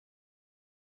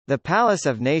The Palace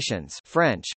of Nations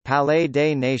French, Palais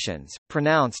des Nations,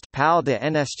 pronounced Palais de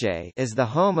NSJ, is the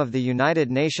home of the United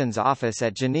Nations Office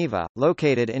at Geneva,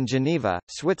 located in Geneva,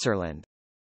 Switzerland.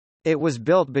 It was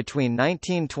built between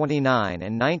 1929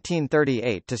 and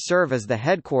 1938 to serve as the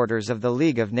headquarters of the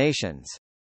League of Nations.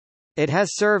 It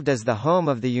has served as the home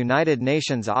of the United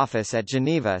Nations Office at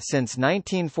Geneva since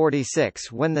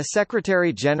 1946, when the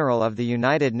Secretary-General of the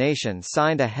United Nations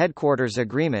signed a headquarters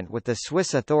agreement with the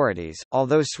Swiss authorities,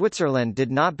 although Switzerland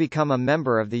did not become a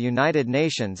member of the United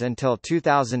Nations until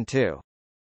 2002.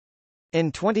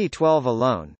 In 2012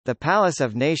 alone, the Palace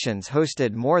of Nations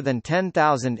hosted more than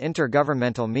 10,000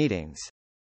 intergovernmental meetings.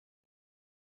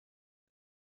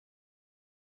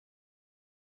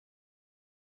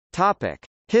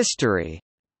 History.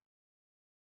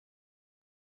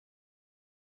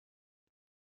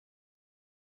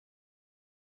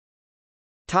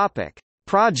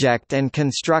 Project and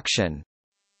construction.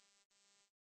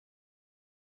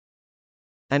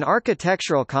 An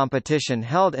architectural competition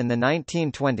held in the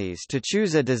 1920s to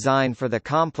choose a design for the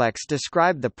complex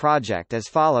described the project as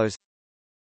follows.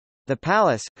 The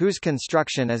palace, whose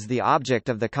construction is the object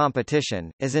of the competition,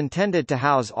 is intended to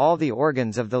house all the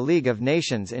organs of the League of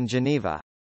Nations in Geneva.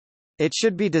 It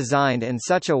should be designed in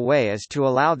such a way as to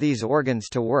allow these organs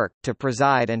to work, to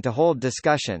preside and to hold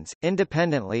discussions,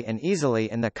 independently and easily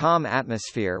in the calm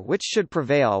atmosphere which should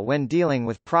prevail when dealing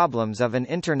with problems of an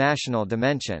international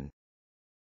dimension.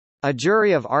 A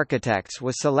jury of architects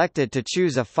was selected to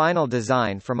choose a final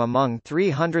design from among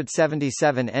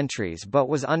 377 entries but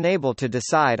was unable to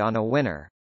decide on a winner.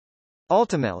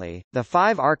 Ultimately, the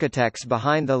 5 architects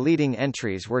behind the leading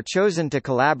entries were chosen to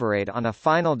collaborate on a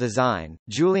final design: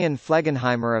 Julien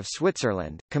Flegenheimer of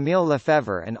Switzerland, Camille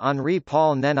Lefebvre and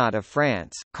Henri-Paul Nenot of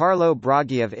France, Carlo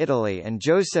Braghi of Italy and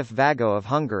Joseph Vago of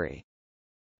Hungary.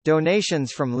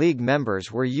 Donations from League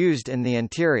members were used in the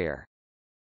interior.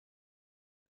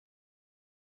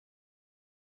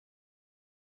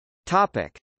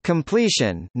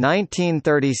 Completion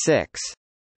 1936.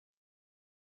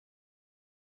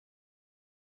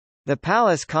 The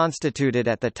palace constituted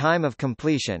at the time of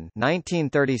completion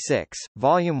 1936,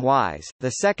 volume-wise,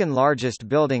 the second largest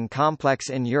building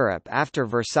complex in Europe after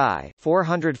Versailles,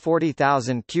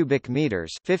 440,000 cubic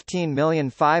meters,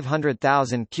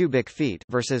 15,500,000 cubic feet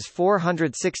versus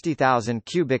 460,000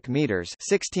 cubic meters,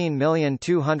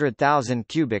 16,200,000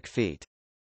 cubic feet.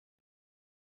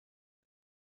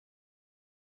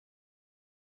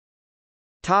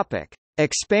 Topic: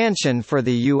 Expansion for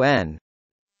the UN.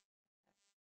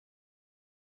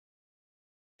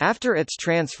 After its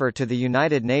transfer to the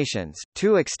United Nations,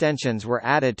 2 extensions were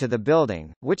added to the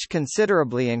building, which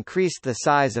considerably increased the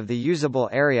size of the usable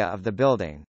area of the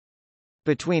building.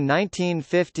 Between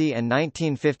 1950 and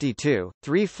 1952,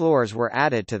 3 floors were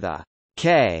added to the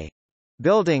K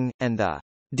building, and the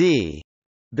D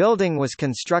building was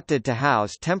constructed to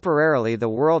house temporarily the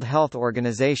World Health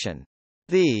Organization.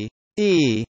 The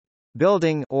E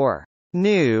building, or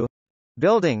New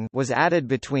building, was added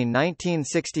between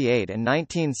 1968 and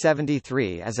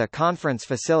 1973 as a conference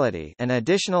facility, an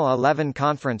additional 11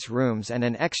 conference rooms and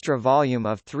an extra volume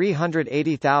of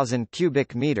 380,000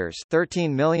 cubic meters,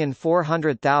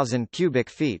 13,400,000 cubic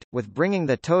feet, with bringing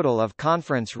the total of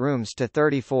conference rooms to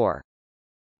 34.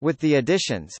 With the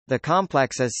additions, the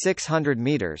complex is 600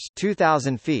 meters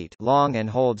 (2,000 feet) long and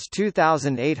holds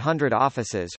 2,800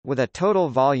 offices, with a total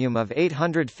volume of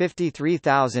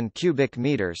 853,000 cubic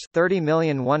meters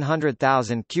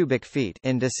 (30,100,000 cubic feet).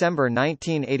 In December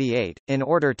 1988, in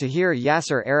order to hear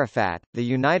Yasser Arafat, the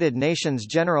United Nations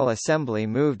General Assembly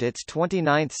moved its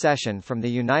 29th session from the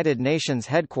United Nations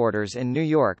headquarters in New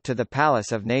York to the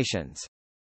Palace of Nations.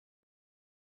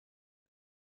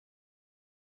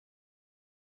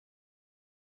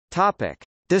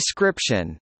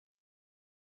 Description.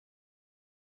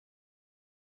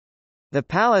 The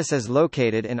palace is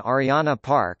located in Ariana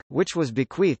Park, which was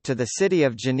bequeathed to the city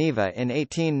of Geneva in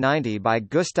 1890 by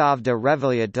Gustave de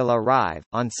Révilliers de la Rive,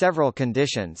 on several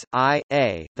conditions,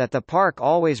 i.a., that the park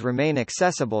always remain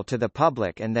accessible to the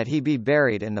public and that he be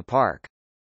buried in the park.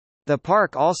 The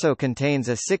park also contains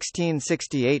a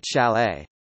 1668 chalet.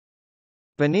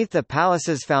 Beneath the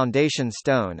palace's foundation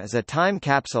stone is a time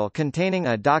capsule containing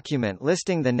a document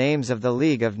listing the names of the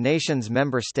League of Nations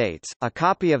member states, a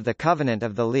copy of the Covenant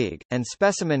of the League, and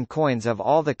specimen coins of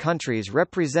all the countries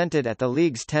represented at the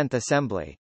League's 10th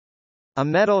Assembly. A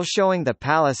medal showing the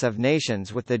Palace of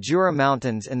Nations with the Jura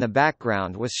Mountains in the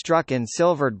background was struck in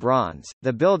silvered bronze.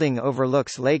 The building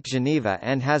overlooks Lake Geneva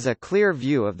and has a clear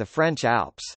view of the French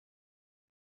Alps.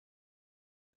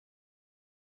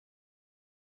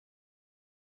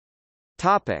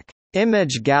 Topic: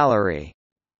 Image gallery.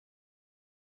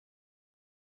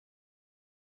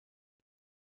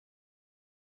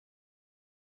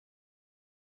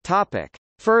 Topic.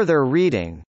 Further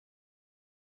reading.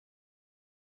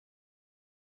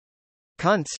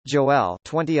 Kuntz, Joel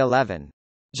 2011.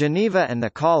 Geneva and the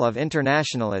Call of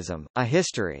Internationalism, A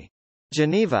History.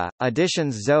 Geneva,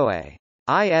 Editions Zoe.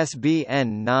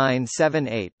 ISBN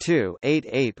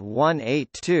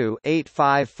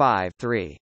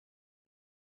 978-2-88182-855-3.